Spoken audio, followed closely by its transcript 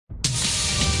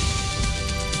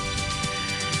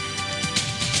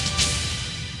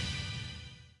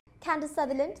Candace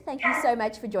Sutherland, thank you so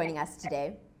much for joining us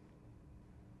today.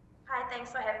 Hi,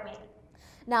 thanks for having me.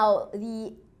 Now,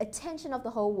 the attention of the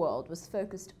whole world was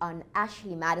focused on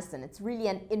Ashley Madison. It's really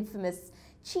an infamous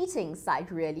cheating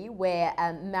site, really, where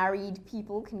married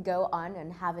people can go on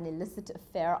and have an illicit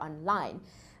affair online.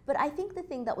 But I think the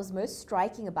thing that was most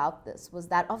striking about this was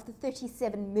that of the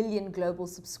 37 million global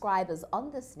subscribers on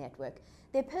this network,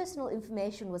 their personal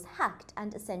information was hacked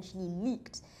and essentially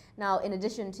leaked. Now, in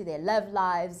addition to their love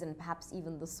lives and perhaps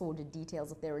even the sordid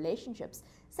details of their relationships,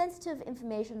 sensitive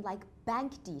information like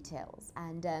bank details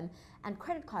and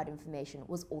credit card information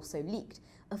was also leaked.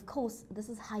 Of course, this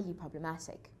is highly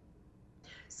problematic.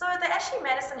 So the Ashley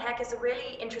Madison hack is a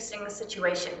really interesting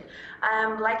situation.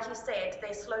 Like you said,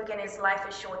 their slogan is "Life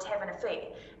is short, have an affair."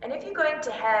 And if you're going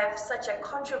to have such a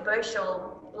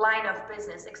controversial line of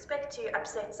business, expect to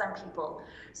upset some people.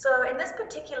 So in this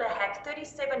particular hack,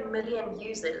 37 million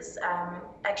users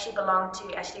actually belong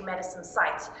to Ashley Madison's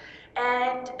site.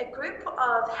 And a group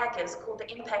of hackers called the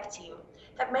Impact Team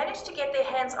have managed to get their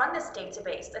hands on this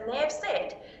database. And they have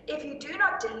said, if you do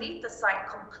not delete the site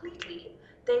completely,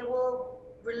 they will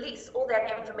release all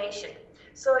that information.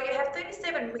 So you have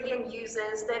 37 million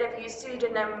users that have used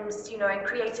pseudonyms, and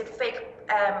created fake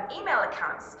email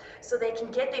accounts so they can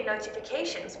get their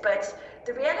notifications. But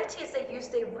the reality is they use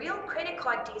their real credit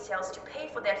card details to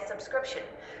pay for that subscription.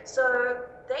 So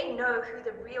they know who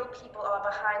the real people are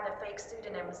behind the fake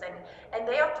pseudonyms, and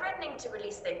they are threatening to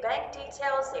release their bank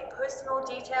details, their personal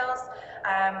details,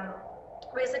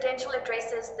 residential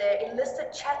addresses, the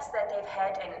illicit chats that they've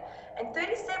had, and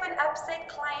 37 upset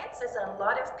clients is a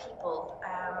lot of people.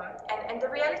 And the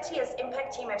reality is,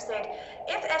 Impact Team have said,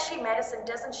 if Ashley Madison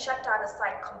doesn't shut down the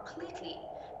site completely,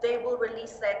 they will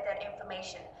release that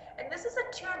information. And this is a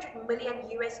 $200 million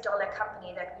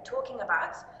company that we're talking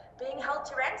about being held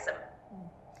to ransom.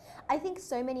 I think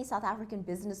so many South African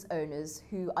business owners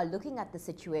who are looking at the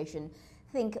situation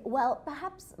think, well,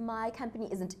 perhaps my company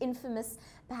isn't infamous,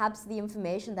 perhaps the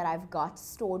information that I've got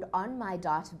stored on my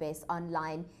database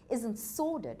online isn't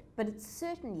sordid, but it's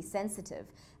certainly sensitive.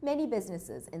 Many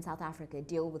businesses in South Africa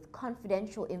deal with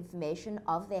confidential information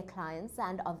of their clients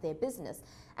and of their business,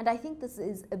 and I think this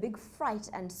is a big fright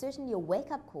and certainly a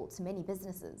wake-up call to many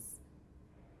businesses.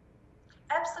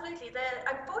 Absolutely. The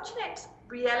unfortunate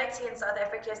reality in South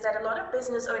Africa is that a lot of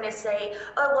business owners say,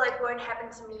 oh, well, it won't happen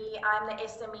to me, I'm the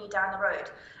SME down the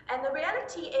road. And the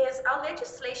reality is our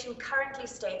legislation currently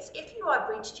states if you are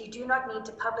breached, you do not need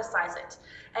to publicize it.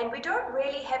 And we don't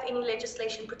really have any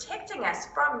legislation protecting us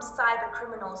from cyber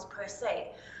criminals per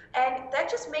se. And that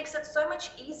just makes it so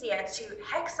much easier to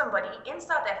hack somebody in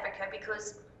South Africa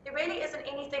because there really isn't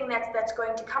anything that's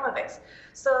going to come of it.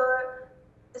 So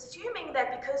assuming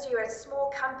that because you're a small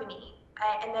company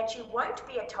and that you won't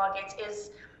be a target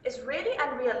is really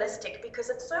unrealistic, because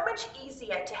it's so much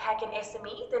easier to hack an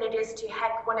SME than it is to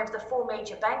hack one of the 4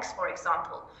 major banks, for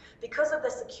example, because of the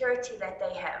security that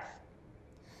they have.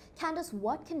 Candace,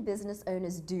 what can business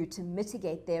owners do to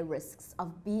mitigate their risks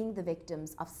of being the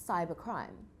victims of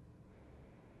cybercrime?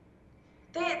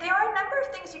 There are a number of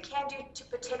things you can do to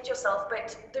protect yourself,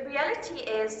 but the reality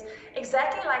is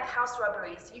exactly like house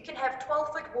robberies. You can have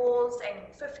 12-foot walls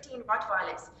and 15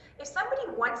 Rottweilers. If somebody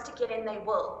wants to get in, they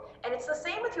will. And it's the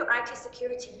same with your IT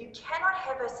security. You cannot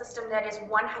have a system that is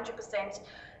 100%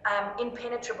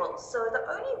 impenetrable. So the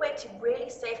only way to really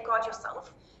safeguard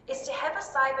yourself is to have a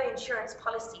cyber insurance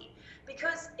policy.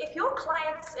 Because if your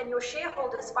clients and your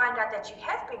shareholders find out that you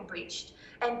have been breached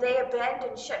and they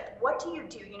abandon ship, what do?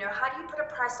 How do you put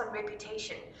a price on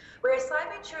reputation? Where a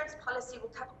cyber insurance policy will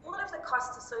cover all of the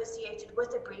costs associated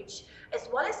with a breach, as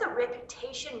well as the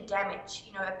reputation damage,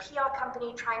 a PR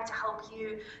company trying to help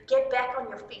you get back on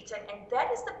your feet. And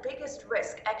that is the biggest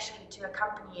risk actually to a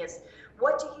company is,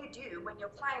 what do you do when your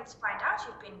clients find out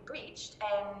you've been breached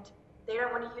and they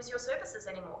don't want to use your services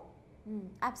anymore?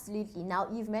 Absolutely. Now,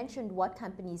 you've mentioned what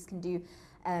companies can do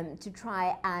to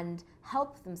try and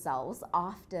help themselves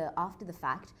after the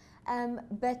fact.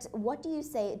 But what do you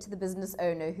say to the business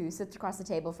owner who sits across the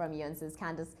table from you and says,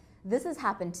 Candace, this has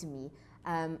happened to me.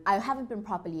 I haven't been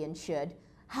properly insured.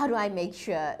 How do I make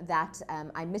sure that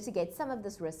I mitigate some of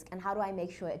this risk, and how do I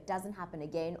make sure it doesn't happen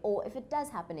again? Or if it does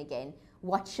happen again,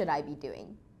 what should I be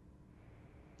doing?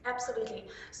 Absolutely.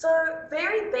 So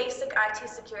very basic IT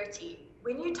security.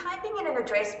 When you're typing in an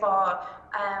address bar,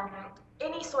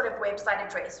 any sort of website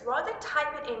address. Rather type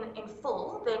it in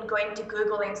full than going to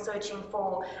Google and searching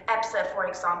for APSA, for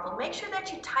example. Make sure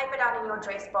that you type it out in your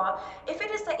address bar. If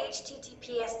it is the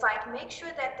HTTPS site, make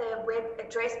sure that the web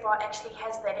address bar actually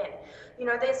has that in. You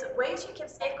know, there's ways you can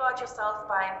safeguard yourself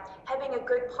by having a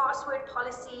good password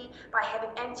policy, by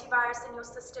having antivirus in your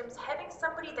systems, having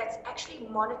somebody that's actually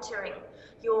monitoring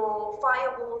your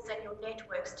firewalls and your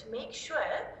networks to make sure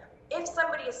if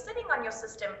somebody is sitting on your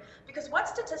system, because what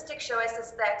statistics show us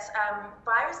is that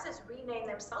viruses rename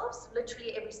themselves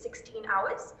literally every 16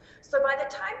 hours. So by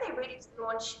the time they're ready to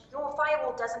launch, your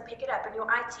firewall doesn't pick it up, and your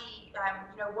IT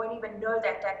won't even know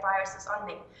that that virus is on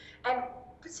there. And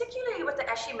particularly with the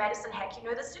Ashley Madison hack,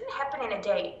 this didn't happen in a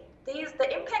day. The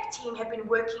impact team have been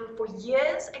working for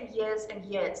years and years and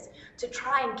years to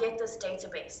try and get this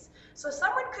database. So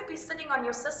someone could be sitting on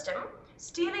your system,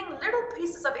 stealing little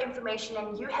pieces of information,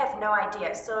 and you have no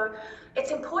idea. So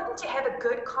it's important to have a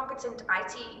good, competent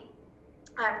IT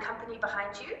company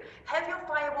behind you. Have your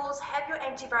firewalls, have your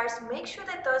antivirus, make sure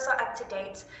that those are up to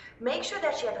date. Make sure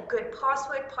that you have a good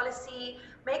password policy.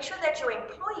 Make sure that your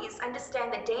employees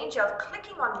understand the danger of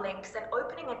clicking on links and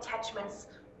opening attachments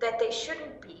that they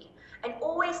shouldn't be. And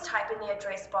always type in the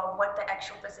address bar what the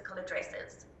actual physical address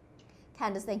is.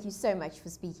 Candace, thank you so much for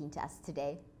speaking to us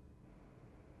today.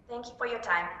 Thank you for your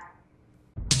time.